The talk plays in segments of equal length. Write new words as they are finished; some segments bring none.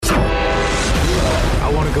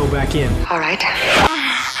to go back in. All right.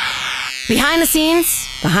 Behind the scenes,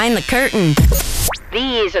 behind the curtain.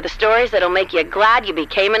 These are the stories that'll make you glad you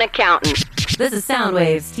became an accountant. This is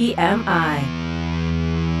Soundwaves TMI.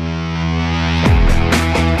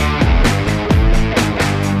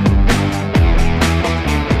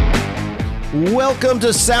 Welcome to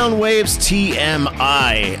Soundwaves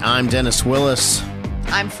TMI. I'm Dennis Willis.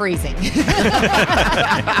 I'm freezing. We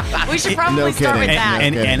should probably No start with kidding. that.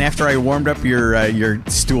 And after I warmed up your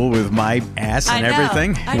stool with my ass and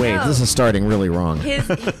everything. Wait, this is starting really wrong.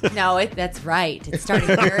 That's right. It's starting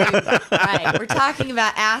very right. We're talking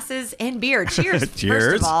about asses and beer. Cheers. Cheers.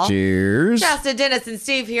 First of all. Cheers. Shasta, Dennis, and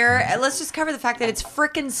Steve here. Let's just cover the fact that it's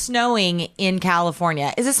frickin' snowing in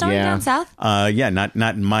California. Is it snowing Yeah. down south?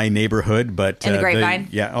 Not in my neighborhood, but In the Grapevine?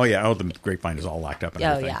 the Grapevine is all locked up and Oh,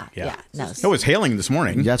 everything. yeah. No. It was hailing this morning.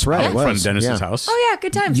 That's right, In it was. front of Dennis's Yeah. house. Oh, yeah.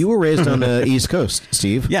 Good times. You were raised on the East Coast,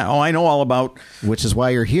 Steve. Yeah. Oh, I know all about Which is why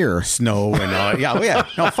you're here. snow and yeah.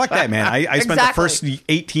 No, fuck that, man. I spent the first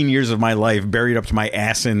 18 years of my life buried up to my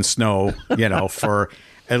ass in snow, for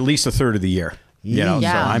at least a third of the year. Yeah. So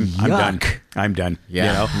I'm done. Yuck. I'm done.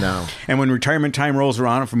 Yeah, no. And when retirement time rolls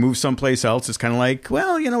around, if we move someplace else, it's kind of like,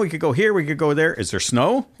 well, we could go here, we could go there. Is there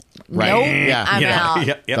snow? Nope. Yeah. I'm out.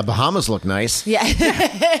 Yeah. The Bahamas look nice. Yeah.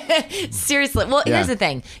 Seriously. Well, Yeah. here's the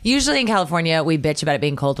thing. Usually in California, we bitch about it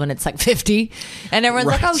being cold when it's like 50. And everyone's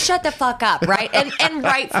like, oh, shut the fuck up, right? And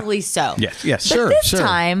rightfully so. Yes. But Sure, this sure.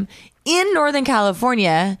 time, in Northern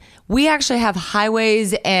California, we actually have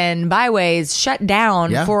highways and byways shut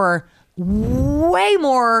down Yeah. for way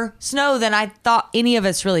more snow than I thought any of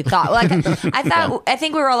us really thought. Like I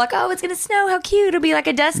think we were all like, oh, it's gonna snow, how cute, it'll be like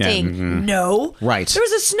a dusting. No. Right. There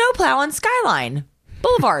was a snowplow on Skyline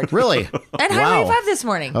Boulevard. Really? And Highway 5 this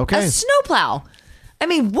morning. Okay. A snowplow. I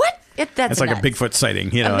mean, what? That's It's like nuts. a Bigfoot sighting,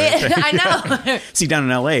 I know. See, down in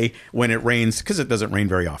L.A., when it rains, because it doesn't rain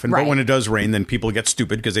very often, Right. but when it does rain, then people get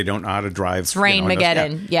stupid because they don't know how to drive. It's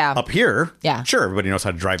Rain-mageddon, yeah. Up here, Yeah. sure, everybody knows how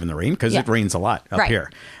to drive in the rain because Yeah. it rains a lot up Right. here.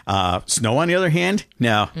 Snow, on the other hand,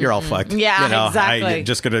 no, you're all fucked. Yeah, exactly. I'm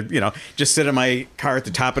just going to, just sit in my car at the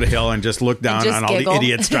top of the hill and just look down just on all giggle. the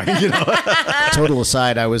idiots driving, Total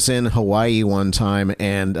aside, I was in Hawaii one time,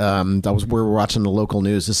 and we were watching the local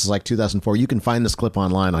news. This is like 2004. You can find this clip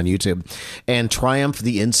online on YouTube. And Triumph,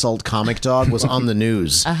 the insult comic dog, was on the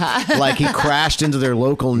news. Like, he crashed into their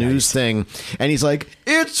local news thing, and he's like,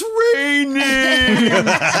 "It's raining. What am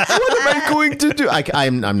I going to do?"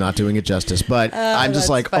 I'm not doing it justice, but I'm just that's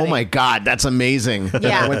like, funny. "Oh my god, that's amazing."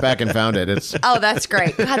 Yeah. I went back and found it. It's Oh, that's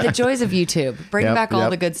great. God, the joys of YouTube. Bring Yep, back all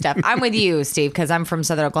yep. the good stuff. I'm with you, Steve, because I'm from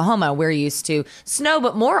Southern Oklahoma. We're used to snow,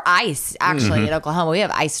 but more ice, actually, in Oklahoma. We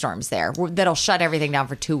have ice storms there that'll shut everything down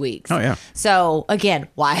for 2 weeks. Oh, yeah. So, again,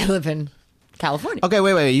 why I live in California. okay.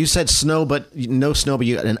 Wait. You said snow, but no snow, but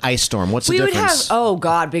you got an ice storm. What's the We would have, difference? oh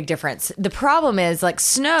God, big difference. The problem is like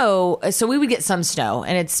snow. So we would get some snow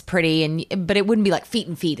and it's pretty, but it wouldn't be like feet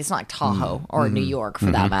and feet. It's not like Tahoe or New York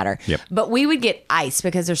for that matter. Yep. But we would get ice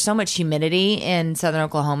because there's so much humidity in Southern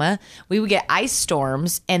Oklahoma. We would get ice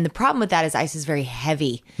storms. And the problem with that is ice is very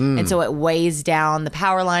heavy. And so it weighs down the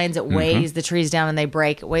power lines. It weighs the trees down and they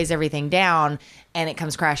break. It weighs everything down. And it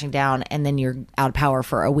comes crashing down, and then you're out of power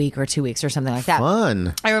for a week or 2 weeks or something like that.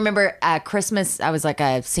 Fun. I remember at Christmas, I was like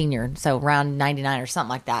a senior, so around 99 or something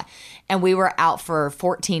like that. And we were out for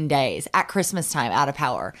 14 days at Christmas time, out of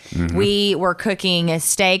power. We were cooking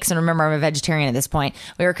steaks, and remember, I'm a vegetarian at this point.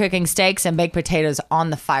 We were cooking steaks and baked potatoes on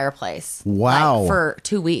the fireplace. Wow. Like, for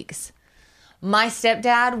 2 weeks. My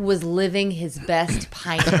stepdad was living his best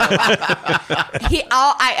pioneer life.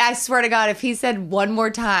 I swear to God, if he said one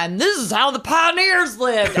more time, "This is how the pioneers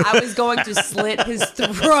lived," I was going to slit his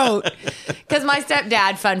throat. Because my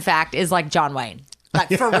stepdad, fun fact, is like John Wayne. Like,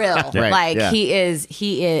 for real. Right, Like, yeah.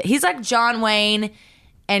 he's like John Wayne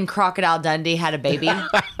and Crocodile Dundee had a baby.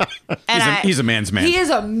 And he's a man's man. He is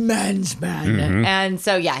a man's man. And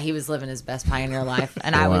so, yeah, he was living his best pioneer life.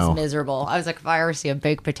 And I Wow. was miserable. I was like, if I ever see a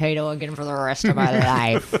baked potato again for the rest of my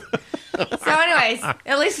life. So anyways,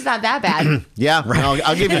 at least it's not that bad. Yeah,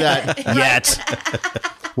 I'll give you that. Yet.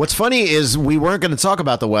 What's funny is we weren't going to talk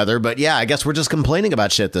about the weather, but yeah, I guess we're just complaining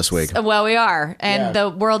about shit this week. Well, we are. And Yeah. the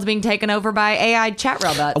world's being taken over by AI chat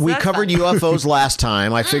robots. We That's covered fun. UFOs last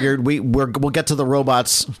time. I figured we'll get to the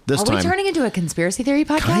robots this Are time. we turning into a conspiracy theory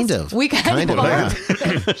podcast? Kind of. We kind of are.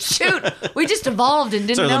 yeah. Shoot. We just evolved and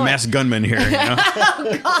didn't So the know mass gunman here. God.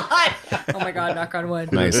 Oh my God, knock on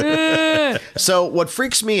wood. Nice. So what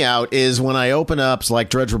freaks me out is when I open up like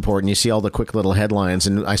Drudge Report and you see all the quick little headlines,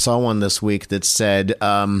 and I saw one this week that said,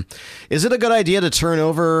 is it a good idea to turn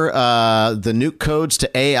over the nuke codes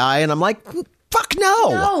to AI? And I'm like, Fuck no.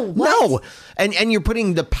 No, what? No. And you're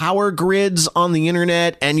putting the power grids on the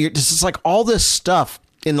internet, and you're just like all this stuff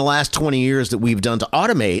in the last 20 years that we've done to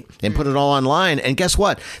automate and put it all online. And guess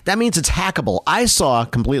what? That means it's hackable. I saw,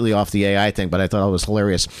 completely off the AI thing, but I thought it was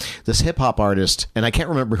hilarious, this hip hop artist, and I can't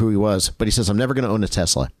remember who he was, but he says, I'm never going to own a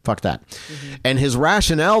Tesla. Fuck that. And his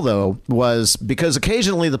rationale, though, was because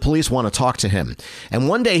occasionally the police want to talk to him. And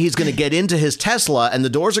one day he's going to get into his Tesla and the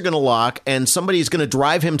doors are going to lock and somebody's going to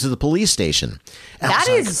drive him to the police station. And I That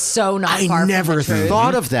was is like, so not I far never from the truth.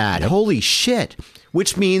 thought of that. Holy shit.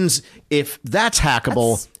 Which means if that's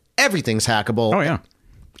hackable, everything's hackable. Oh, yeah.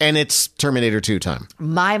 And it's Terminator 2 time.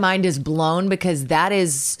 My mind is blown because that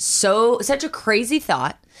is such a crazy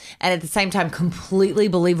thought. And at the same time, completely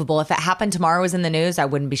believable. If it happened tomorrow, was in the news, I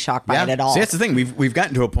wouldn't be shocked by Yeah. it at all. See, that's the thing. We've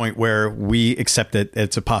gotten to a point where we accept that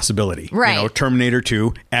it's a possibility. Right. You know, Terminator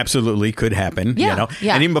 2 absolutely could happen. Yeah, You know?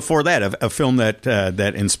 yeah. And even before that, a film that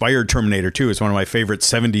inspired Terminator 2 is one of my favorite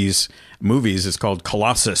 70s movies. It's called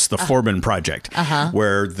Colossus, the Forbin Project,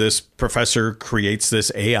 where this professor creates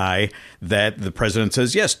this AI that the president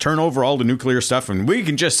says, yes, turn over all the nuclear stuff and we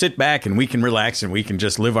can just sit back and we can relax and we can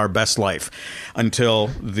just live our best life, until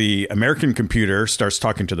the American computer starts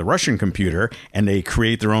talking to the Russian computer and they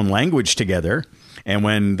create their own language together. And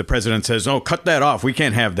when the president says, oh, cut that off, we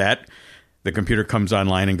can't have that, the computer comes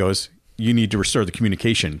online and goes, you need to restore the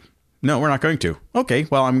communication. No, we're not going to. Okay,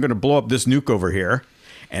 well, I'm going to blow up this nuke over here.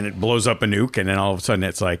 And it blows up a nuke, and then all of a sudden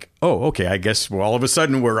it's like, oh, okay, I guess all of a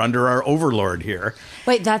sudden we're under our overlord here.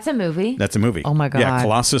 Wait, that's a movie? That's a movie. Oh, my God. Yeah,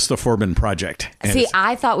 Colossus, the Forbin Project. And See, it's-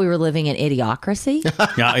 I thought we were living in Idiocracy,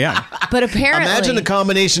 yeah. but apparently... Imagine a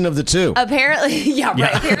combination of the two. Apparently, yeah, right.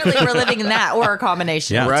 Yeah. Apparently, we're living in that or a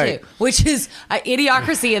combination Yeah. of the Right. two, which is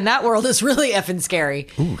Idiocracy in that world is really effing scary.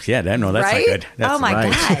 Ooh, yeah, that's Right? not good. That's Oh my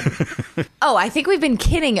right. God. Oh, I think we've been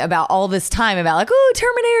kidding about all this time about like, oh,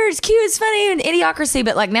 Terminator is cute, it's funny, and Idiocracy,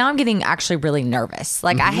 but like now I'm getting actually really nervous.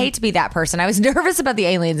 Like I hate to be that person. I was nervous about the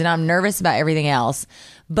aliens and I'm nervous about everything else.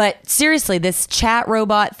 But seriously, this chat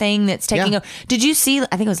robot thing that's taking Yeah. over. Did you see, I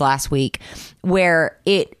think it was last week, where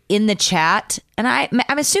it in the chat, and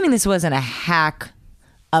I'm assuming this wasn't a hack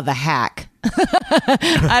of a hack.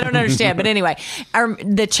 I don't understand. But anyway,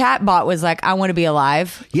 the chat bot was like, I want to be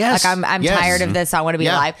alive. Yes. Like I'm Yes. tired of this. I want to be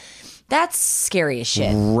Yeah. alive. That's scary as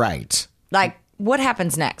shit. Right. Like, what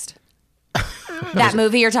happens next? That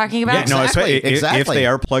movie you're talking about? Yeah, no, Exactly, if exactly. they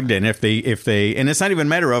are plugged in, if they, and it's not even a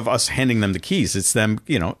matter of us handing them the keys. It's them,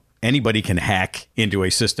 anybody can hack into a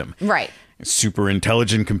system. Right. A super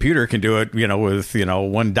intelligent computer can do it, with,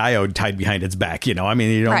 one diode tied behind its back, I mean,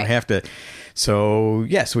 you don't Right. have to. So,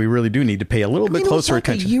 yes, we really do need to pay a little bit It was closer like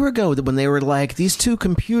attention. a year ago when they were like, these two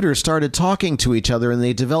computers started talking to each other and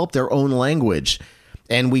they developed their own language.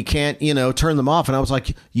 And we can't, turn them off. And I was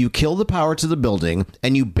like, you kill the power to the building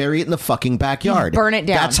and you bury it in the fucking backyard. Burn it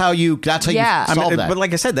down. That's how you Yeah. solve that. But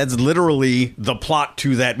like I said, that's literally the plot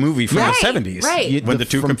to that movie from Right, the 70s. right. When the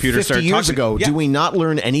two from computers 50 started years talking. ago, Yeah. do we not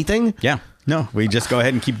learn anything? Yeah. No, we just go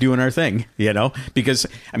ahead and keep doing our thing, because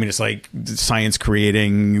I mean, it's like science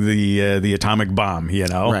creating the atomic bomb,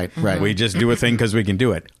 Right, right. We just do a thing because we can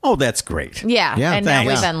do it. Oh, that's great. Yeah, Yeah, and now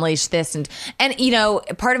thanks. we've unleashed this, and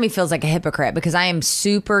part of me feels like a hypocrite because I am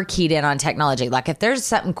super keyed in on technology. Like if there's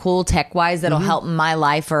something cool tech wise that'll help my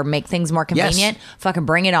life or make things more convenient, fucking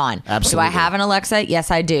bring it on. Absolutely. Do I have an Alexa? Yes,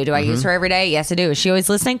 I do. Do I use her every day? Yes, I do. Is she always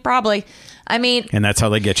listening? Probably. I mean, And that's how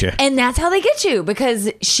they get you. and that's how they get you because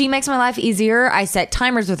she makes my life easier. I set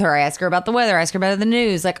timers with her. I ask her about the weather. I ask her about the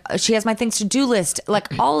news. Like she has my things to do list, like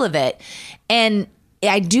all of it. And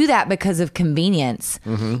I do that because of convenience.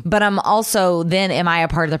 But I'm also am I a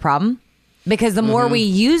part of the problem? Because the more we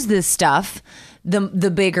use this stuff, the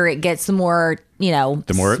bigger it gets, the more,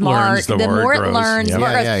 The more it smart, learns, the more it grows. learns, Yep. the more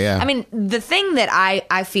it Yeah, grows. yeah, yeah. I mean, the thing that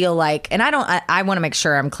I feel like, and I want to make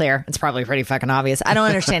sure I'm clear. It's probably pretty fucking obvious. I don't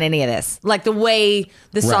understand any of this. Like the way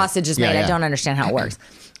the sausage is Yeah, made, yeah. I don't understand how it works.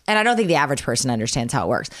 And I don't think the average person understands how it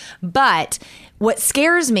works. But what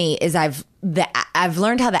scares me is I've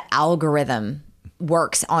learned how the algorithm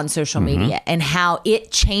works on social media and how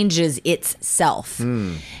it changes itself.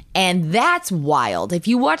 And that's wild. If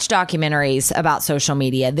you watch documentaries about social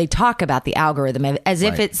media, they talk about the algorithm as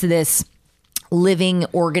if it's this living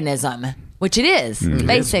organism, which it is,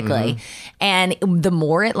 basically. And the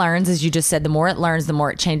more it learns, as you just said, the more it learns, the more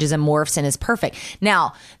it changes and morphs and is perfect.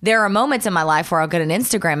 Now, there are moments in my life where I'll get an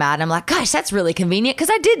Instagram ad and I'm like, gosh, that's really convenient because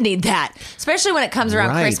I did need that, especially when it comes around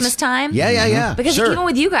Right. Christmas time. Yeah, yeah, yeah. Because Sure. even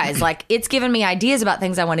with you guys, like it's given me ideas about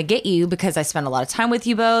things I want to get you because I spend a lot of time with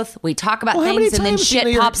you both. We talk about Well, how many things and then times, shit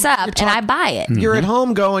you're- pops up you're and I buy it. You're at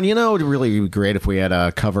home going, it'd really be great if we had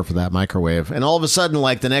a cover for that microwave. And all of a sudden,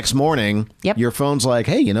 like the next morning, Yep. your phone's like,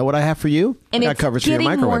 hey, you know what I have for you? too. And I got it's coverage for your getting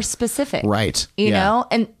microwave. more specific. Right. You Yeah.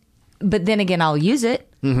 know? But then again, I'll use it.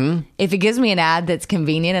 Mm-hmm. If it gives me an ad that's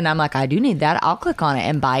convenient and I'm like, I do need that, I'll click on it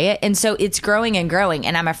and buy it. And so it's growing and growing.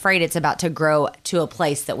 And I'm afraid it's about to grow to a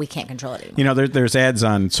place that we can't control it anymore. You know, there's ads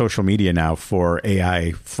on social media now for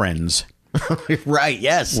AI friends. Right.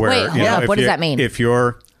 Yes. Where, Wait, hold you know, up. if What does you- that mean? If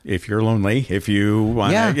you're lonely, if you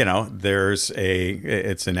want Yeah. to, you know,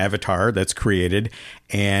 it's an avatar that's created,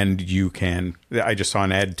 and you can. I just saw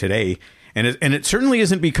an ad today. And it certainly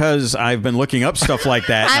isn't because I've been looking up stuff like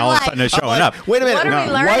that and I'm all of a like, sudden it's showing up. Wait a minute. What are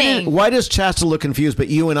we Why learning? why does Chasta look confused? But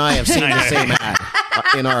you and I have seen the same ad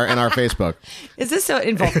in our Facebook. Is this so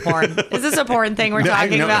involved porn? Is this a porn thing we're No,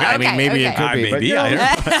 talking no, about? I mean, maybe it could be, but, maybe. you know, I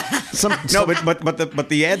don't- but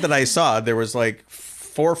the ad that I saw, there was like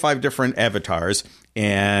 4 or 5 different avatars,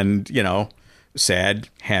 and you know, sad,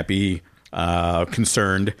 happy,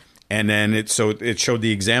 concerned, and then it showed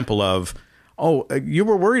the example of, oh, you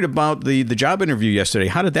were worried about the job interview yesterday.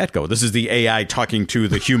 How did that go? This is the AI talking to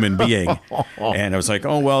the human being. And I was like,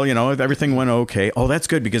 oh, well, you know, everything went okay. Oh, that's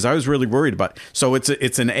good, because I was really worried about it. So it's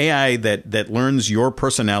an AI that learns your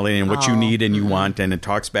personality and what you need and you want, and it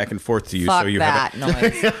talks back and forth to you. Fuck so you that have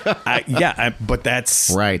noise. but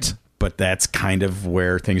that's Right. But that's kind of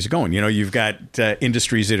where things are going. You know, you've got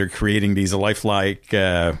industries that are creating these lifelike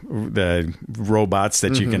the robots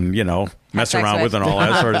that you can, you know, mess sex around with with. and all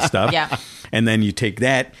that sort of stuff. Yeah. And then you take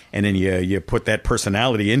that and then you put that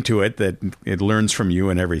personality into it that it learns from you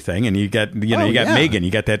and everything. And you got yeah. Megan. You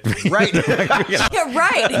got that. Right. Yeah,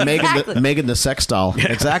 right. Exactly. Megan the sex doll.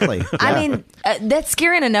 Exactly. I mean, that's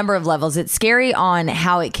scary on a number of levels. It's scary on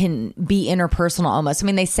how it can be interpersonal almost. I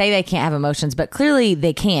mean, they say they can't have emotions, but clearly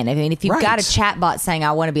they can. I mean, if you've got a chatbot saying,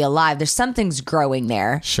 I want to be alive, there's something's growing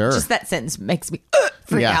there. Sure. Just that sentence makes me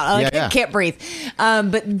freak Yeah, out. yeah. I can't breathe.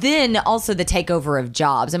 But then also the takeover of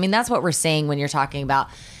jobs. I mean, that's what we're seeing when you're talking about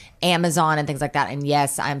Amazon and things like that. And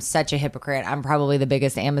yes, I'm such a hypocrite. I'm probably the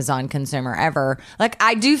biggest Amazon consumer ever. Like,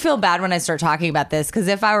 I do feel bad when I start talking about this, because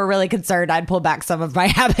if I were really concerned, I'd pull back some of my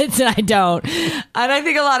habits, and I don't. And I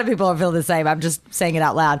think a lot of people feel the same. I'm just saying it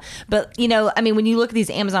out loud. But, you know, I mean, when you look at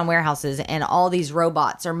these Amazon warehouses and all these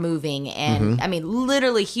robots are moving, and I mean,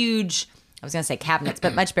 literally huge, I was going to say cabinets,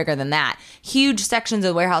 but much bigger than that. Huge sections of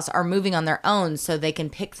the warehouse are moving on their own, so they can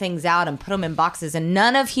pick things out and put them in boxes, and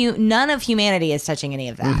none of humanity is touching any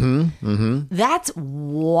of that. That's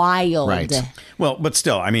wild. Right. Well, but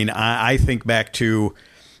still, I mean, I think back to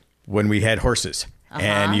when we had horses.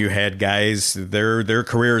 And you had guys, their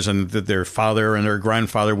careers, and their father and their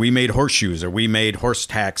grandfather, we made horseshoes, or we made horse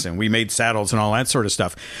tacks, and we made saddles and all that sort of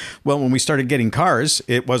stuff. Well, when we started getting cars,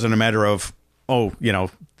 it wasn't a matter of, oh, you know,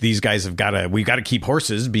 these guys we've got to keep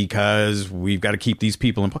horses because we've got to keep these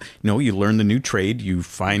people in. No, you learn the new trade. You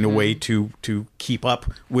find a way to keep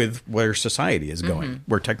up with where society is going,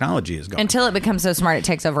 where technology is going. Until it becomes so smart it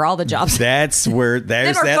takes over all the jobs. There's we're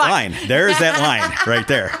that fucked. line. There's that line right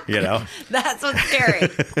there, you know. That's what's scary.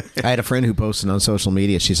 I had a friend who posted on social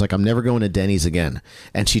media. She's like, I'm never going to Denny's again.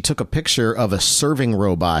 And she took a picture of a serving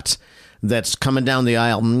robot that's coming down the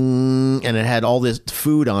aisle, and it had all this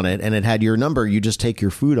food on it, and it had your number. You just take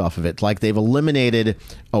your food off of it. Like, they've eliminated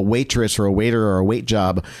a waitress or a waiter or a wait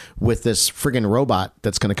job with this friggin' robot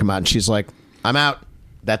that's going to come out. And she's like, I'm out.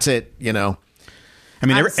 That's it, you know. I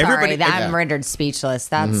mean, I'm sorry, everybody. I'm rendered speechless.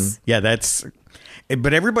 That's Yeah, that's.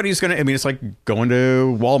 But everybody's going to, I mean, it's like going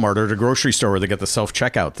to Walmart or the grocery store where they got the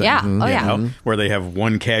self-checkout thing. Yeah. Oh, you yeah. know, where they have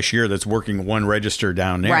one cashier that's working one register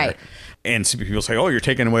down there. Right. And some people say, oh, you're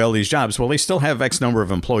taking away all these jobs. Well, they still have X number of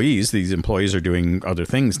employees. These employees are doing other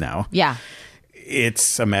things now. yeah.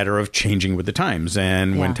 It's a matter of changing with the times.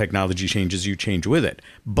 And when Yeah. technology changes, you change with it.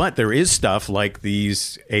 But there is stuff like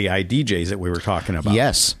these AI DJs that we were talking about.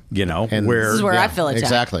 Yes. You know, And where. This is where I feel attacked.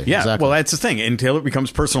 Exactly. Yeah, Exactly. well, that's the thing. Until it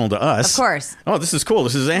becomes personal to us, Of course. Oh, this is cool.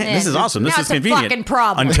 This is awesome. This Now is it's a convenient. fucking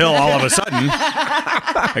problem. Until all of a sudden,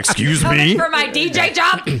 excuse me. For my DJ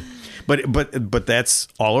job. But that's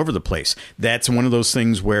all over the place. That's one of those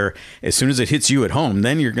things where as soon as it hits you at home,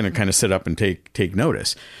 then you're going to kind of sit up and take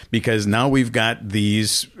notice, because now we've got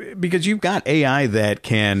these, because you've got AI that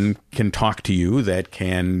can talk to you, that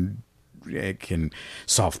it can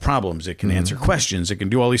solve problems, it can answer questions, it can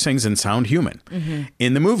do all these things and sound human.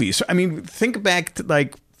 In the movies, I mean, think back to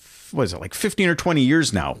like, what is it, like 15 or 20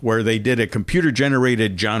 years now, where they did a computer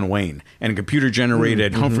generated John Wayne and a computer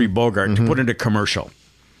generated Humphrey Bogart to put into commercial.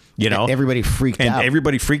 You know, Everybody freaked out. and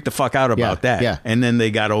everybody freaked the fuck out about that. yeah. And then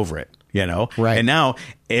they got over it. Right. And now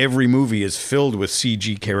every movie is filled with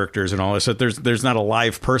CG characters and all this. So there's not a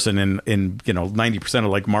live person in 90%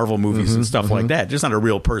 of like Marvel movies and stuff like that. There's not a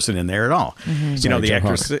real person in there at all.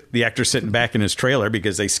 The actor sitting back in his trailer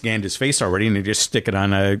because they scanned his face already and they just stick it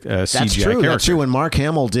on a CGI character. That's true. When Mark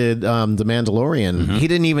Hamill did The Mandalorian, he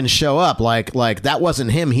didn't even show up. Like that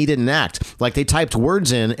wasn't him. He didn't act. Like they typed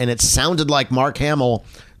words in and it sounded like Mark Hamill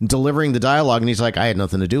delivering the dialogue, and he's like, I had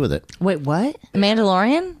nothing to do with it. Wait, what?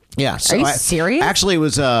 Mandalorian? Yeah. So Are you serious? Actually, it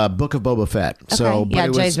was Book of Boba Fett. Okay. So, but yeah, it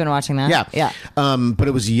was, Jay's been watching that. Yeah. But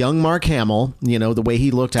it was young Mark Hamill, the way he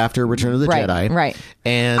looked after Return of the Jedi. Right.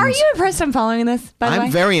 And are you impressed I'm following this, by the way?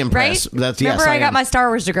 I'm very impressed. Right? Yes, Remember I got my Star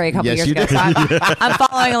Wars degree a couple years ago. So I'm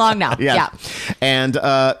following along now. Yeah. And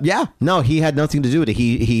no, he had nothing to do with it.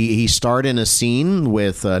 He starred in a scene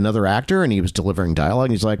with another actor, and he was delivering dialogue,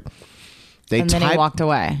 and he's like... And then he walked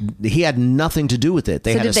away. He had nothing to do with it.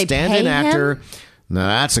 They had a stand-in actor. No,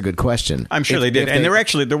 that's a good question. I'm sure they did.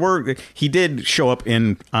 And he did show up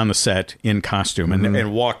on the set in costume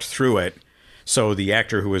and walked through it. So the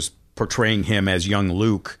actor who was portraying him as young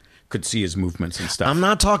Luke could see his movements and stuff. I'm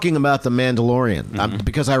not talking about the Mandalorian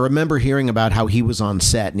because I remember hearing about how he was on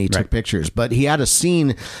set and he took pictures, but he had a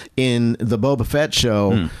scene in the Boba Fett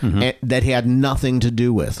show that he had nothing to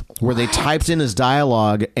do with, where they typed in his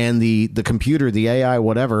dialogue and the computer, the AI,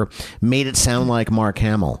 whatever, made it sound like Mark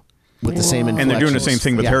Hamill. With the same inflections. And they're doing the same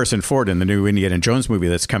thing with Harrison Ford in the new Indiana Jones movie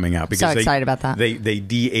that's coming out. Because so excited about that. They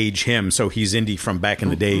de-age him, so he's Indy from back in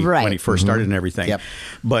the day when he first started and everything. Yep.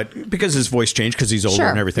 But because his voice changed, because he's older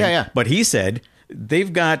and everything. Yeah. But he said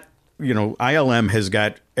they've got, ILM has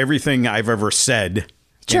got everything I've ever said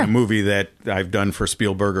in a movie that I've done for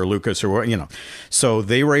Spielberg or Lucas or So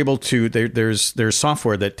they were able to. There's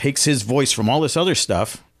software that takes his voice from all this other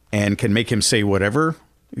stuff and can make him say whatever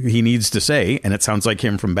he needs to say, and it sounds like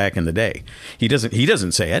him from back in the day. He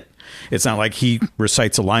doesn't say it. It's not like he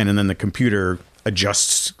recites a line and then the computer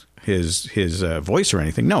adjusts his voice or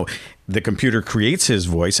anything. No, the computer creates his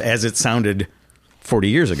voice as it sounded 40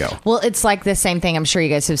 years ago. Well, it's like the same thing. I'm sure you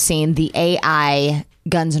guys have seen the AI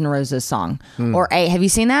Guns N' Roses song. Have you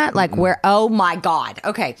seen that? Like where, oh my God.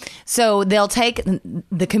 Okay. So they'll take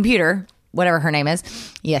the computer, whatever her name is.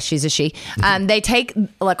 Yes, she's a she. They take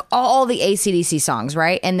like all the AC/DC songs,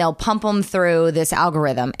 right? And they'll pump them through this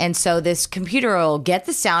algorithm. And so this computer will get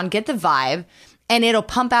the sound, get the vibe, and it'll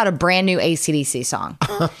pump out a brand new AC/DC song.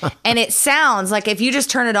 And it sounds like if you just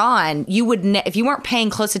turn it on, you would, if you weren't paying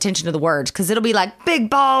close attention to the words, because it'll be like big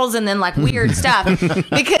balls and then like weird stuff,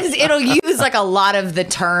 because it'll use like a lot of the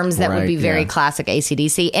terms that would be very classic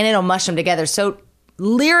AC/DC, and it'll mush them together. So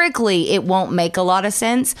lyrically, it won't make a lot of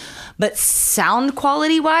sense, but sound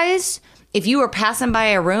quality wise, if you were passing by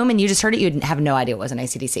a room and you just heard it, you'd have no idea it was an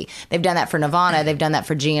AC/DC. They've done that for Nirvana. They've done that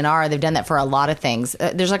for GNR. They've done that for a lot of things.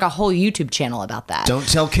 There's like a whole YouTube channel about that. Don't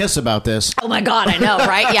tell Kiss about this. Oh my God, I know,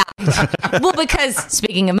 right? Yeah. Well, because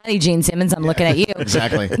speaking of money, Gene Simmons, I'm looking at you.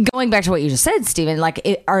 Exactly. Going back to what you just said, Stephen, like,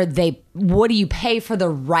 what do you pay for the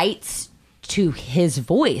rights to his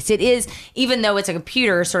voice? It is, even though it's a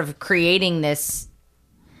computer sort of creating this,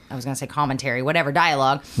 I was going to say commentary, whatever,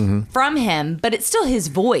 dialogue from him, but it's still his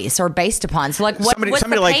voice or based upon. So, like, somebody what's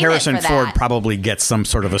the like Harrison for Ford that? probably gets some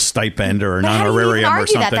sort of a stipend or an But how do you even honorarium or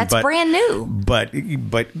argue something. that? That's brand new.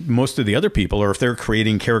 But most of the other people, or if they're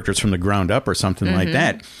creating characters from the ground up or something like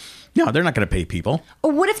that, no, they're not going to pay people.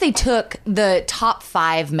 Or what if they took the top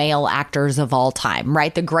 5 male actors of all time,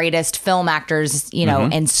 right? The greatest film actors,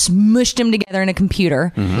 and smushed them together in a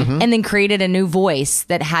computer and then created a new voice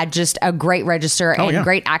that had just a great register and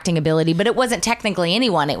great acting ability, but it wasn't technically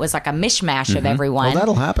anyone. It was like a mishmash of everyone. Well,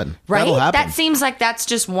 that'll happen. Right? That'll happen. That seems like that's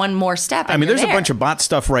just one more step. I mean, there's a bunch of bot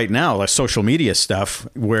stuff right now, like social media stuff,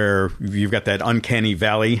 where you've got that uncanny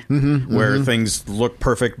valley where things look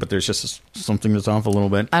perfect, but there's just something that's off a little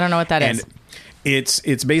bit. I don't know what that is.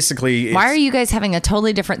 It's basically... Why are you guys having a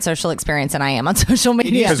totally different social experience than I am on social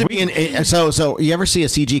media? So you ever see a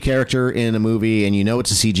CG character in a movie and you know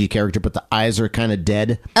it's a CG character, but the eyes are kind of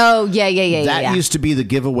dead? Oh, yeah. That used to be the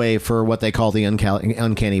giveaway for what they call the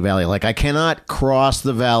uncanny valley. Like, I cannot cross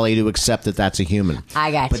the valley to accept that that's a human.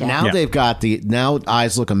 I gotcha. But now they've got now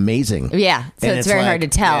eyes look amazing. Yeah, so And it's very hard to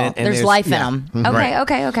tell. and there's life in them.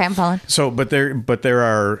 Okay, I'm following. So, but there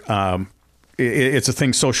are... it's a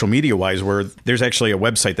thing social media wise where there's actually a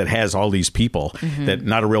website that has all these people that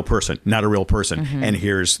not a real person, and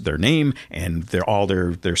here's their name and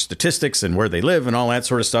their statistics and where they live and all that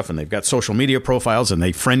sort of stuff, and they've got social media profiles and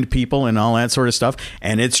they friend people and all that sort of stuff,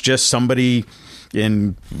 and it's just somebody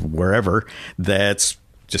in wherever that's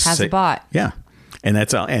just has a bot. Yeah, and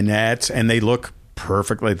they look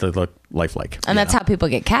perfectly. They look lifelike. And that's how people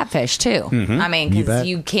get catfish too. I mean, You because bet.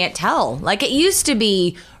 you can't tell. Like, it used to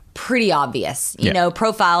be pretty obvious. You Yeah. know,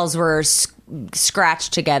 profiles were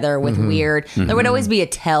scratched together with weird. There would always be a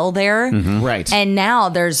tell there. Right. And now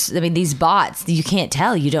there's, I mean, these bots, you can't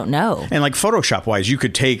tell. You don't know. And like Photoshop wise, you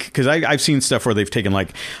could take, because I've seen stuff where they've taken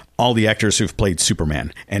like all the actors who've played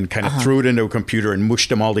Superman and kind of threw it into a computer and mushed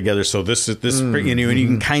them all together. So this and you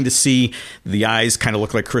can kind of see the eyes kind of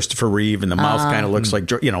look like Christopher Reeve and the mouth kind of looks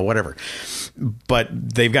like, whatever. But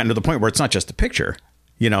they've gotten to the point where it's not just a picture.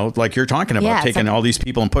 You know, like you're talking about, Yeah, it's taking like- all these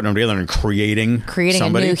people and putting them together and creating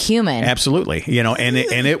somebody. a new human. Absolutely. You know, and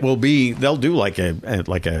it will be, they'll do like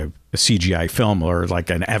a CGI film or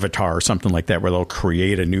like an Avatar or something like that where they'll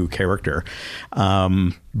create a new character.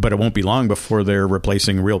 But it won't be long before they're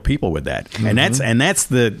replacing real people with that. And that's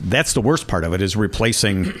the worst part of it, is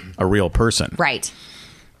replacing a real person. Right.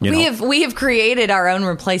 You know? We have created our own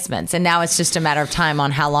replacements, and now it's just a matter of time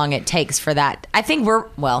on how long it takes for that. I think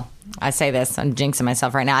I say this, I'm jinxing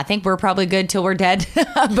myself right now. I think we're probably good till we're dead,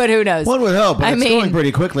 but who knows? One would hope, but I it's mean, going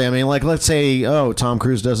pretty quickly. I mean, like, let's say, Tom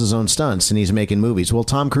Cruise does his own stunts and he's making movies. Well,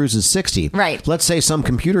 Tom Cruise is 60. Right. Let's say some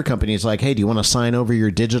computer company is like, hey, do you want to sign over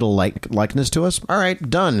your digital likeness to us? All right,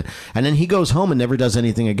 done. And then he goes home and never does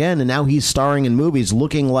anything again, and now he's starring in movies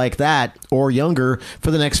looking like that or younger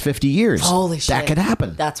for the next 50 years. Holy shit. That could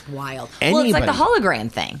happen. That's wild. Well, it's like the Anybody. hologram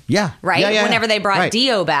thing. Yeah. Right? Yeah. Whenever they brought Right.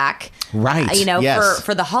 Dio back. Right. Yes.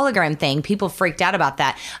 For the hologram thing, people freaked out about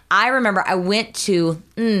that. I remember I went to,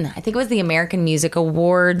 I think it was the American Music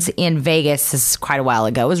Awards in Vegas. This is quite a while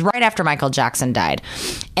ago. It was right after Michael Jackson died.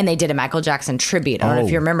 And they did a Michael Jackson tribute. I don't know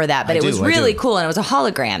if you remember that, but I it was do. really cool. And it was a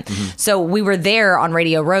hologram. So we were there on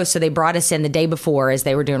Radio Row. So they brought us in the day before as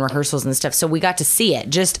they were doing rehearsals and stuff. So we got to see it.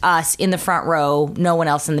 Just us in the front row, no one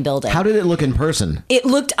else in the building. How did it look in person? It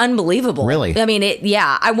looked unbelievable. Really? I mean,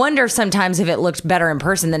 I wonder sometimes if it looked better in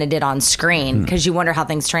person than it did on screen, because you wonder how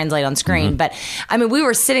things translate on screen. But I mean, we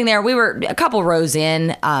were sitting there, we were a couple rows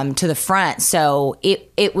in to the front. So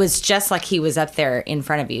it was just like he was up there in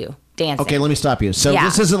front of you dancing. Okay, let me stop you. So Yeah.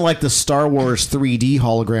 this isn't like the Star Wars 3D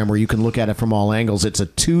hologram where you can look at it from all angles. It's a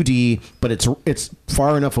 2D, but it's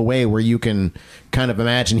far enough away where you can kind of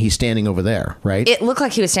imagine he's standing over there, right? It looked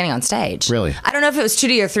like he was standing on stage. Really? I don't know if it was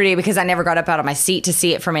 2D or 3D because I never got up out of my seat to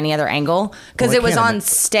see it from any other angle, because Well, I it was can't on ima-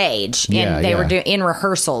 stage Yeah, and they were yeah. doing in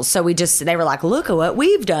rehearsals. So they were like, look at what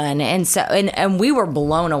we've done. And so, and we were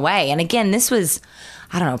blown away. And again, this was,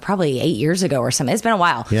 I don't know, probably 8 years ago or something. It's been a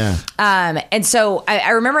while. Yeah. And so I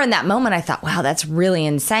remember in that moment, I thought, wow, that's really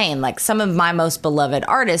insane. Like, some of my most beloved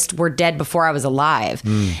artists were dead before I was alive.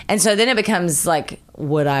 And so then it becomes like,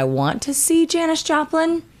 would I want to see Janis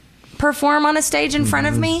Joplin perform on a stage in front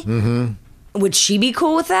of me? Would she be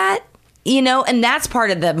cool with that? You know, and that's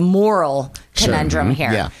part of the moral conundrum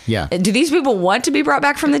here. Yeah, yeah. Do these people want to be brought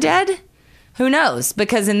back from the dead? Who knows?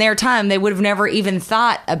 Because in their time, they would have never even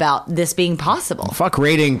thought about this being possible. Fuck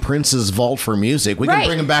raiding Prince's vault for music. We can Right.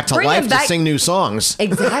 bring him back to Bring life him to back- sing new songs.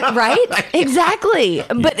 Exactly. Right? Exactly.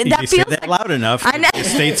 But You that say feels that like, loud enough, I know. the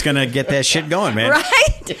state's going to get that shit going, man.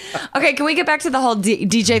 right? Okay, can we get back to the whole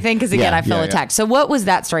DJ thing? Because again, Yeah, I feel yeah, attacked. So what was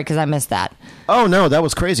that story? Because I missed that. Oh, no, that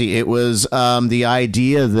was crazy. It was the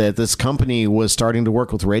idea that this company was starting to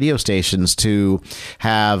work with radio stations to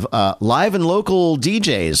have live and local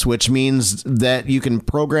DJs, which means that you can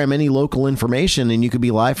program any local information and you could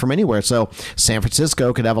be live from anywhere. So San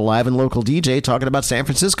Francisco could have a live and local DJ talking about San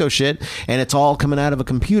Francisco shit, and it's all coming out of a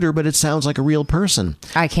computer, but it sounds like a real person.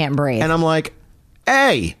 I can't breathe. And I'm like,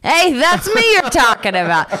 hey. Hey, that's me you're talking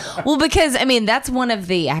about. Well, because, I mean, that's one of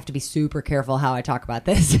the, I have to be super careful how I talk about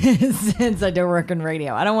this since I don't work in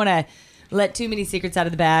radio. I don't want to let too many secrets out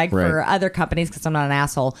of the bag for Right. other companies because I'm not an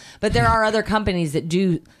asshole. But there are other companies that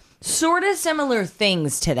do sort of similar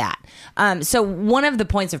things to that. So one of the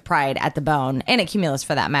points of pride at the Bone, and at Cumulus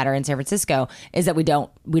for that matter in San Francisco, is that we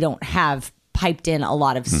don't have piped in a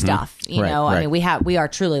lot of stuff. You Right, know, I right. mean, we are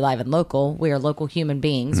truly live and local. We are local human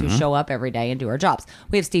beings who show up every day and do our jobs.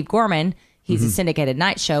 We have Steve Gorman. He's a syndicated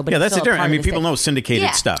night show, but Yeah, it's that's still a different. part I of mean, the people thing. know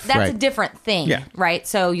syndicated stuff. That's a Right. different thing, Yeah. right?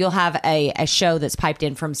 So you'll have a show that's piped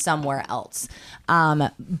in from somewhere else.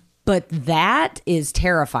 But that is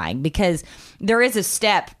terrifying because there is a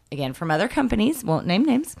step, again, from other companies, won't name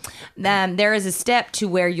names. There is a step to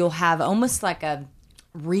where you'll have almost like a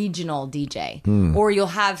regional DJ, or you'll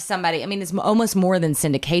have somebody, I mean, it's almost more than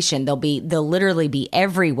syndication. They'll literally be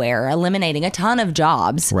everywhere, eliminating a ton of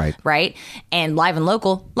jobs. Right. And live and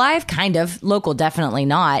local, live kind of, local definitely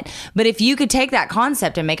not. But if you could take that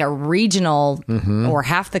concept and make a regional or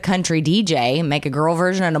half the country DJ, make a girl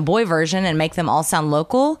version and a boy version and make them all sound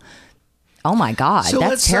local, Oh my God,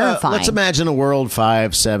 that's terrifying. Let's imagine a world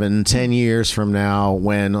 5, 7, 10 years from now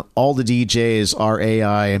when all the DJs are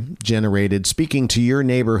AI generated, speaking to your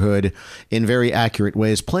neighborhood in very accurate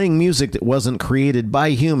ways, playing music that wasn't created by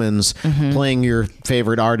humans, playing your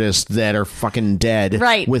favorite artists that are fucking dead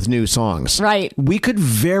with new songs. Right. We could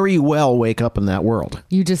very well wake up in that world.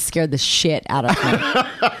 You just scared the shit out of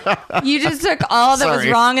me. You just took all that was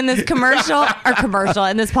wrong in this commercial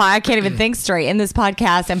in this I can't even think straight in this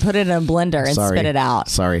podcast and put it in a blender and spit it out.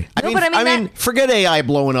 Sorry. No, I mean, forget AI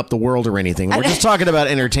blowing up the world or anything. We're just talking about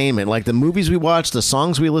entertainment, like the movies we watch, the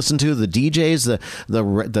songs we listen to, the DJs,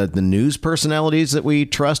 the news personalities that we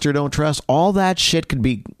trust or don't trust. All that shit could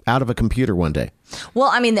be out of a computer one day. Well,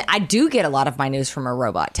 I mean, I do get a lot of my news from a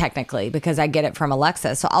robot, technically, because I get it from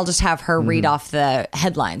Alexa. So I'll just have her read off the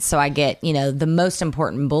headlines. So I get, the most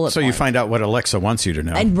important bullet So points. you find out what Alexa wants you to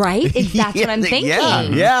know. And that's what I'm thinking.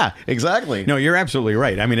 Yeah, exactly. No, you're absolutely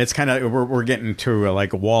right. I mean, it's kind of, we're getting to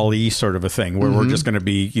like Wall-E sort of a thing where we're just going to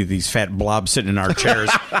be these fat blobs sitting in our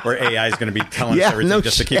chairs where AI is going to be telling us everything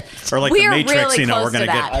to keep, or like We the are Matrix, really we're going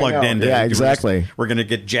to get plugged into. Yeah, exactly. We're going to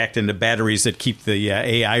get jacked into batteries that keep the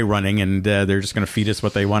AI running, and they're just going to feed us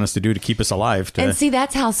what they want us to do to keep us alive. And see,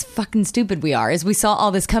 that's how fucking stupid we are. As we saw all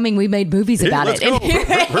this coming, we made movies about it.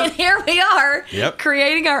 And here we are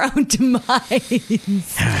creating our own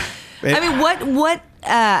demise. I mean, what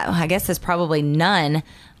I guess there's probably none.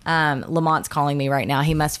 Lamont's calling me right now.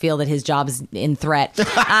 He must feel that his job is in threat.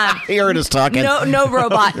 He heard us talking. No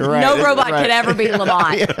robot. No robot could ever be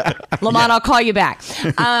Lamont. Lamont, I'll call you back.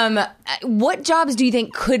 What jobs do you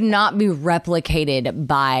think could not be replicated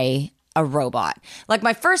by a robot? Like,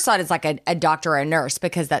 my first thought is like a doctor or a nurse,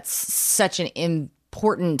 because that's such an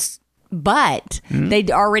important, but they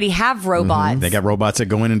already have robots. They got robots that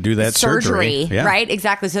go in and do that surgery. Right?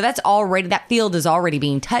 Exactly. So that field is already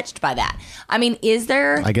being touched by that. I mean, is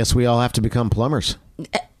there? I guess we all have to become plumbers.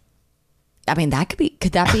 I mean,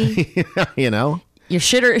 could that be? Your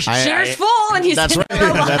shitter's full, and you That's right.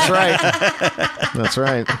 That's right. That's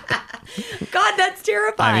right. God, that's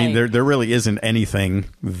terrifying. I mean, there really isn't anything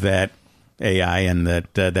that AI and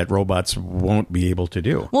that robots won't be able to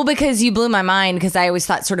do. Well, because you blew my mind, because I always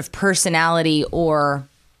thought sort of personality or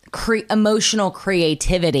emotional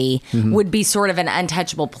creativity would be sort of an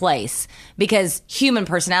untouchable place, because human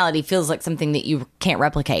personality feels like something that you can't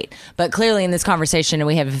replicate. But clearly in this conversation,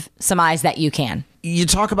 we have some eyes that you can. You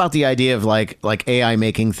talk about the idea of like AI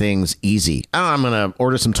making things easy. Oh, I'm going to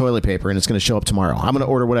order some toilet paper and it's going to show up tomorrow. I'm going to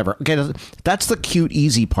order whatever. Okay, that's the cute,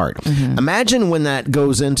 easy part. Imagine when that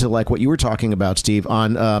goes into like what you were talking about, Steve,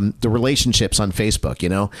 on the relationships on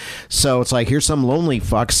Facebook, So it's like, here's some lonely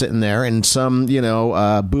fuck sitting there and some,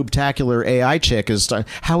 boobtacular AI chick is,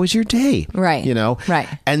 how was your day? Right. Right.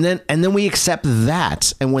 And then we accept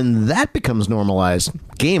that. And when that becomes normalized,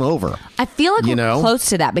 game over. I feel like we're close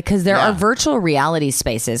to that, because there are virtual reality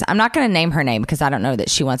spaces. I'm not going to name her name because I don't know that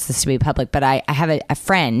she wants this to be public, but I have a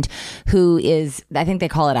friend who is, I think they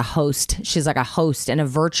call it a host. She's like a host in a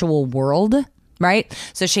virtual world. Right?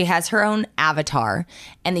 So she has her own avatar,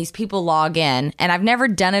 and these people log in, and I've never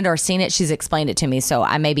done it or seen it. She's explained it to me, so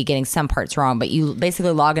I may be getting some parts wrong, but you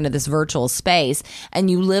basically log into this virtual space and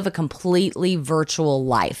you live a completely virtual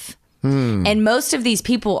life. And most of these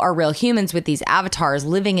people are real humans with these avatars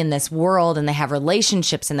living in this world, and they have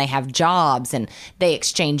relationships and they have jobs and they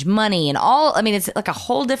exchange money and all. I mean, it's like a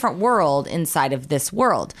whole different world inside of this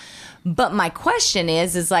world. But my question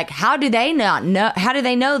is like, how do they know? How do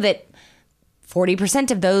they know that 40%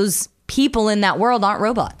 of those people in that world aren't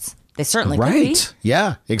robots? They certainly could be.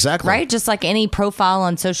 Yeah, exactly. Right? Just like any profile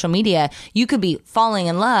on social media, you could be falling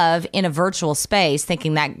in love in a virtual space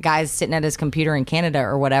thinking that guy's sitting at his computer in Canada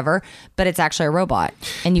or whatever, but it's actually a robot,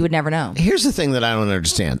 and you would never know. Here's the thing that I don't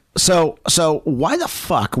understand. So why the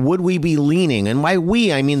fuck would we be leaning, and by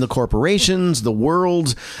we, I mean the corporations, the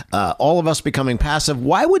world, all of us becoming passive,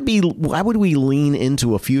 why would we lean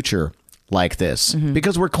into a future like this?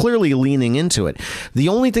 Because we're clearly leaning into it. The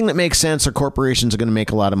only thing that makes sense are corporations are going to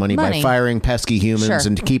make a lot of money by firing pesky humans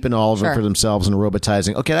and keeping all of them for themselves and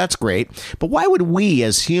robotizing. Okay, that's great. But why would we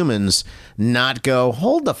as humans not go,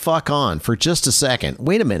 hold the fuck on for just a second?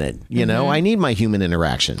 Wait a minute. I need my human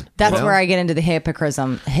interaction. That's where I get into the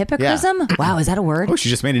hypocrism. Hypocrism? Yeah. Wow, is that a word? Oh, she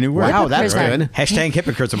just made a new word. Wow, that's good. Hashtag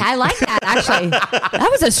hypocrism. I like that, actually. That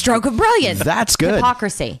was a stroke of brilliance. That's good.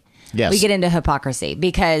 Hypocrisy. Yes. We get into hypocrisy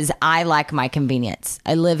because I like my convenience.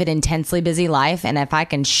 I live an intensely busy life, and if I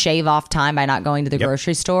can shave off time by not going to the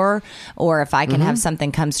grocery store, or if I can have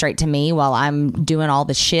something come straight to me while I'm doing all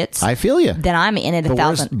the shits, I feel you. then I'm in it a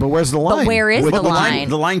thousand. But where's the line? But where is Well, the line?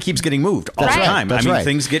 The line keeps getting moved all That's the right. time. That's I mean, right.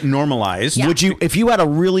 things get normalized. Yeah. Would you, if you had a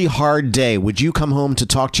really hard day, would you come home to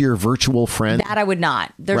talk to your virtual friend? That I would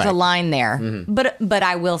not. There's Right. a line there. But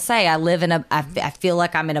I will say I live in I feel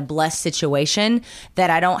like I'm in a blessed situation that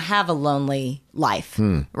I don't have a lonely life,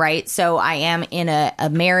 right? So I am in a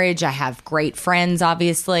marriage. I have great friends,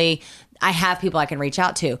 obviously. I have people I can reach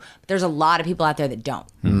out to. But there's a lot of people out there that don't.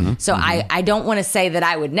 So I don't want to say that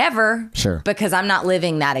I would never, Sure. because I'm not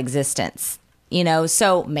living that existence,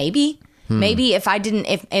 So maybe if I didn't,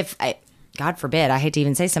 if I, God forbid, I hate to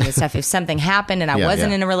even say some of this stuff. If something happened and I Yeah, wasn't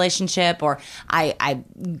yeah. in a relationship, or I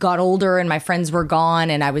got older and my friends were gone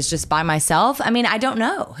and I was just by myself, I mean, I don't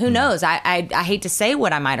know. Who knows? I hate to say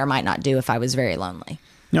what I might or might not do if I was very lonely.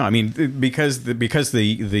 No, I mean because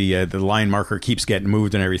the line marker keeps getting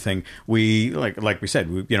moved and everything. We like we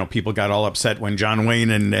said, people got all upset when John Wayne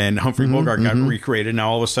and Humphrey Bogart got recreated.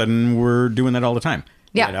 Now all of a sudden we're doing that all the time.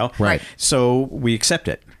 Yeah, right. So we accept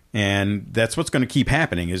it, and that's what's going to keep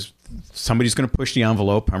happening. Is somebody's going to push the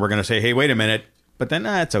envelope, and we're going to say, "Hey, wait a minute." But then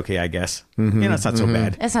it's okay, I guess. It's not so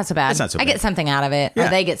bad. It's not so bad. It's not so I bad. get something out of it, Yeah. or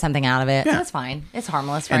they get something out of it. Yeah. That's fine. It's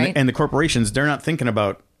harmless, right? And the corporations, they're not thinking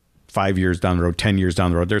about 5 years down the road, 10 years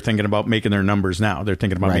down the road. They're thinking about making their numbers now. They're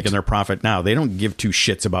thinking about Right. making their profit now. They don't give two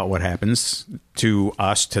shits about what happens to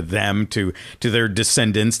us, to them, to their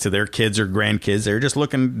descendants, to their kids or grandkids. They're just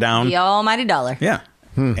looking down. The almighty dollar. Yeah.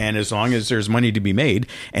 And as long as there's money to be made,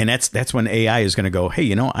 and that's when AI is going to go,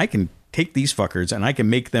 hey, I can take these fuckers and I can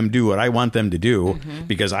make them do what I want them to do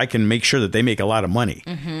because I can make sure that they make a lot of money.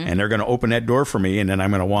 And they're going to open that door for me, and then I'm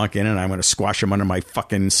going to walk in and I'm going to squash them under my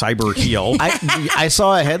fucking cyber heel. I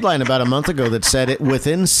saw a headline about a month ago that said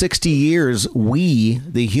within 60 years, we,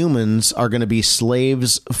 the humans, are going to be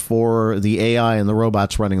slaves for the AI and the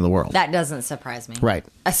robots running the world. That doesn't surprise me. Right.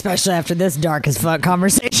 Especially after this dark as fuck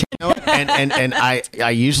conversation. And I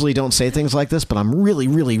usually don't say things like this, but I'm really,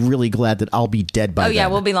 really, really glad that I'll be dead by Oh, then. yeah,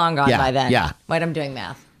 we'll be long gone by then. Yeah. Wait, I'm doing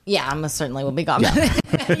math. Yeah, I most certainly will be gone by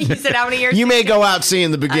then. You said how many years? You may go out seeing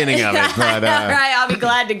the beginning of it, but... All right, I'll be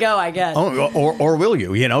glad to go, I guess. Oh, or will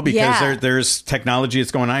you? Because Yeah. there's technology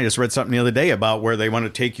that's going on. I just read something the other day about where they want to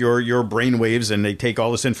take your brain waves and they take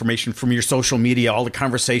all this information from your social media, all the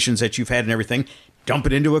conversations that you've had and everything, dump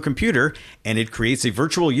it into a computer, and it creates a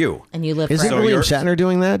virtual you. And you live Is it forever. So William you're- Shatner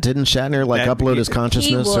doing that? Didn't Shatner upload his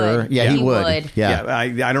consciousness? He would. Or yeah, he He would. would. Yeah. I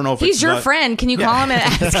don't know if He's it's your the- friend. Can you call him and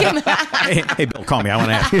ask him? hey, Bill, call me. I want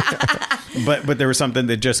to ask. But there was something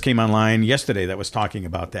that just came online yesterday that was talking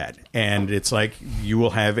about that, and it's like you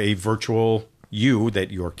will have a virtual you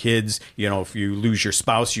that your kids, if you lose your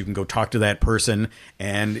spouse, you can go talk to that person,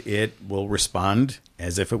 and it will respond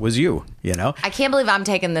as if it was you. I can't believe I'm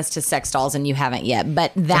taking this to sex dolls and you haven't yet.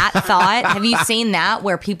 But that thought, have you seen that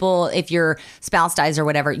where people, if your spouse dies or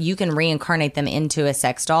whatever, you can reincarnate them into a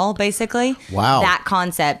sex doll, basically? Wow. That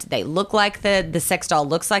concept, they look like the sex doll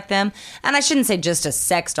looks like them. And I shouldn't say just a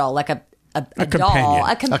sex doll, like a doll, companion.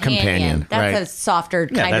 a companion. A companion, That's right. a softer,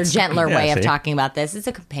 kinder, that's- gentler yeah, way of see? talking about this. It's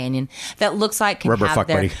a companion that looks like can Rubber have fuck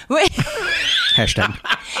their. buddy. Hashtag.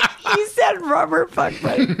 You said rubber fuck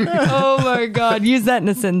buddy. Oh my God. Use that in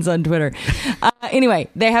a sentence on Twitter. Anyway,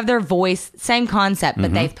 they have their voice, same concept,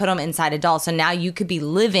 but they've put them inside a doll. So now you could be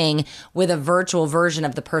living with a virtual version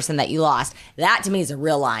of the person that you lost. That to me is a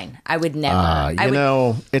real line. I would never.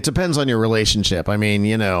 It depends on your relationship. I mean,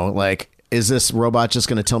 is this robot just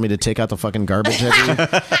going to tell me to take out the fucking garbage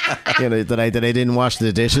that I didn't wash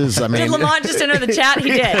the dishes? I mean, Did Lamont just enter the chat?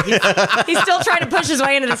 He did. He's still trying to push his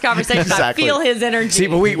way into this conversation. Exactly. I feel his energy. See,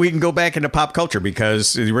 but we can go back into pop culture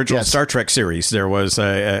because the original Yes. Star Trek series, there was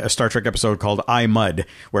a Star Trek episode called I, Mudd,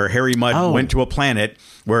 where Harry Mudd went to a planet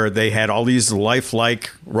where they had all these lifelike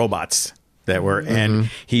robots that were, and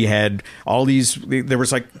he had all these, there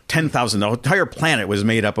was like 10,000, the entire planet was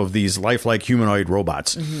made up of these lifelike humanoid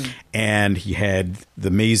robots. And he had the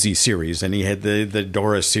Maisie series, and he had the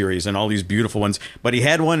Dora series, and all these beautiful ones. But he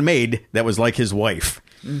had one made that was like his wife.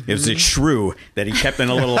 It was a shrew that he kept in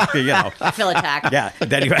a little, I feel attacked. yeah,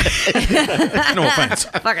 that he, no offense.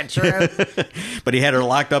 Fucking true. But he had her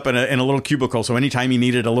locked up in a little cubicle. So anytime he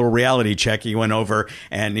needed a little reality check, he went over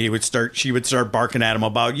and she would start barking at him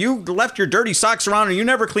about, you left your dirty socks around and you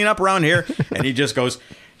never clean up around here. And he just goes,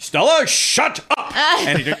 Stella, shut up.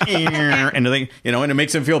 And he just, and it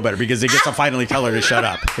makes him feel better because he gets to finally tell her to shut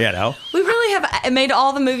up, We really have made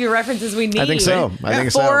all the movie references we need. I think so.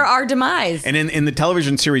 For our demise. And in the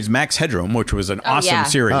television series Max Headroom, which was an awesome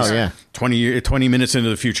series. Oh, yeah. 20 minutes into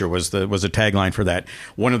the future was a tagline for that.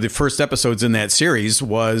 One of the first episodes in that series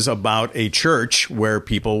was about a church where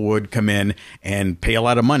people would come in and pay a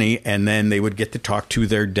lot of money, and then they would get to talk to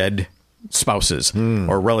their dead spouses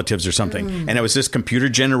or relatives or something. And it was this computer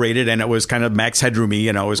generated, and it was kind of Max Headroomy,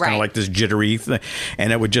 it was kind of like this jittery thing,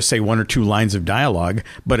 and it would just say one or two lines of dialogue,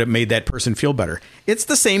 but it made that person feel better. It's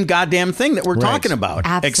the same goddamn thing that we're talking about.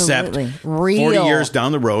 Absolutely. Except Real. 40 years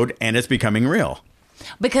down the road, and it's becoming real.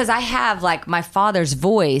 Because I have, like, my father's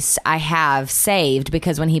voice I have saved,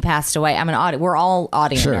 because when he passed away, I'm an audio. We're all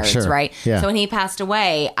audio nerds, right? Yeah. So when he passed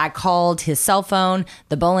away, I called his cell phone,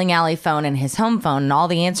 the bowling alley phone, and his home phone, and all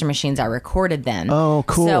the answer machines. I recorded them. Oh,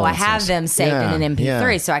 cool. So I That's have nice. them saved in an MP3,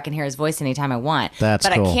 Yeah. so I can hear his voice anytime I want. That's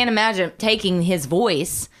but cool. I can't imagine taking his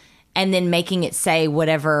voice and then making it say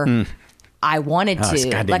whatever I wanted to. It's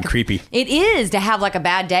goddamn creepy. It is to have like a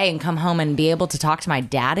bad day and come home and be able to talk to my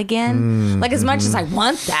dad again. Like, as much as I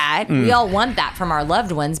want that, we all want that from our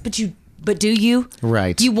loved ones, but do you?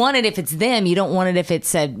 Right. You want it if it's them. You don't want it if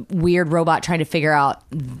it's a weird robot trying to figure out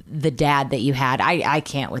the dad that you had. I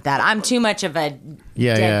can't with that. I'm too much of a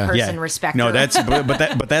dead person respecter. No,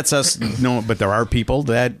 but that's us. No, but there are people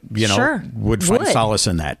that would find solace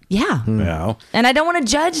in that. Yeah. You know? And I don't want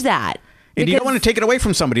to judge that. And you don't want to take it away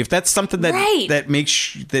from somebody if that's something that Right.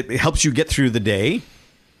 that helps you get through the day.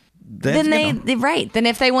 Then then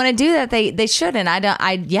if they want to do that, they should.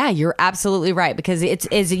 And you're absolutely right, because it's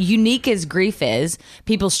as unique as grief is.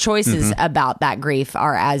 People's choices about that grief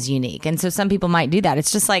are as unique, and so some people might do that.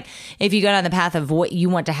 It's just like if you go down the path of what you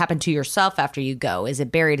want to happen to yourself after you go. Is it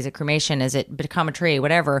buried? Is it cremation? Is it become a tree?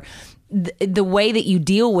 Whatever. The way that you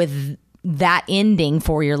deal with that ending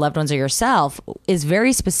for your loved ones or yourself is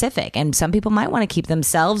very specific, and some people might want to keep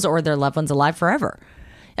themselves or their loved ones alive forever.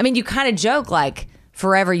 I mean, you kind of joke like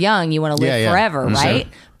forever young, you want to live forever, right?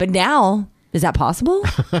 But now, is that possible?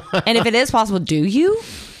 And if it is possible, do you?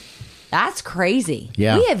 That's crazy.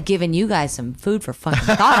 Yeah. We have given you guys some food for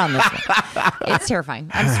fucking thought on this one. It's terrifying.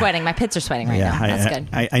 I'm sweating. My pits are sweating right now. That's good.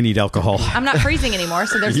 I need alcohol. I'm not freezing anymore,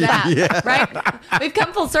 so there's that. Right? We've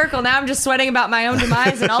come full circle. Now I'm just sweating about my own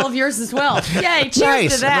demise and all of yours as well. Yay,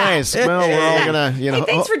 cheers to that. Nice. Well, we're all gonna, Hey,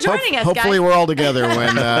 thanks for joining us, hopefully guys. we're all together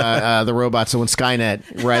when the robots, when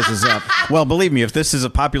Skynet rises up. Well, believe me, if this is a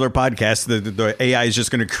popular podcast, the AI is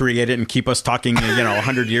just going to create it and keep us talking,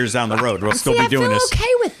 100 years down the road. We'll still be doing this. I feel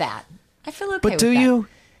okay with that. I feel okay with that. But do you?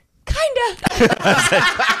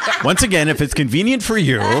 Kinda. Once again, if it's convenient for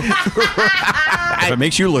you, if it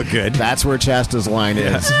makes you look good. That's where Chasta's line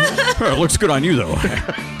is. It looks good on you, though.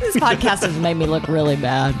 This podcast has made me look really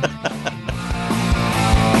bad.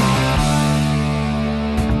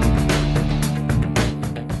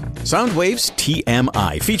 Soundwaves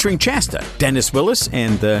TMI, featuring Chasta, Dennis Willis,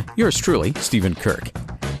 and yours truly, Stephen Kirk.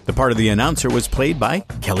 The part of the announcer was played by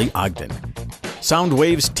Kelly Ogden.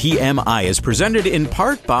 Soundwaves TMI is presented in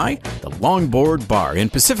part by the Longboard Bar in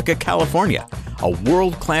Pacifica, California, a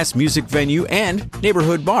world-class music venue and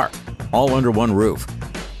neighborhood bar, all under one roof.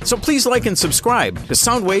 So please like and subscribe to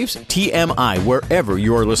Soundwaves TMI wherever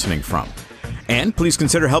you are listening from. And please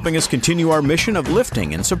consider helping us continue our mission of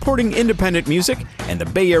lifting and supporting independent music and the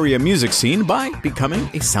Bay Area music scene by becoming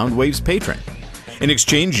a Soundwaves patron. In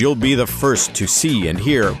exchange, you'll be the first to see and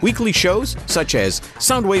hear weekly shows such as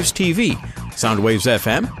Soundwaves TV, Soundwaves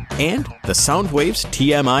FM, and the Soundwaves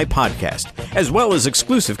TMI podcast, as well as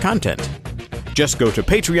exclusive content. Just go to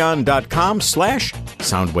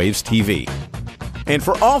patreon.com/SoundwavesTV. And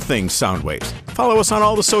for all things Soundwaves, follow us on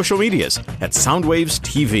all the social medias at Soundwaves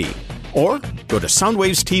TV, or go to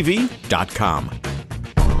soundwavestv.com.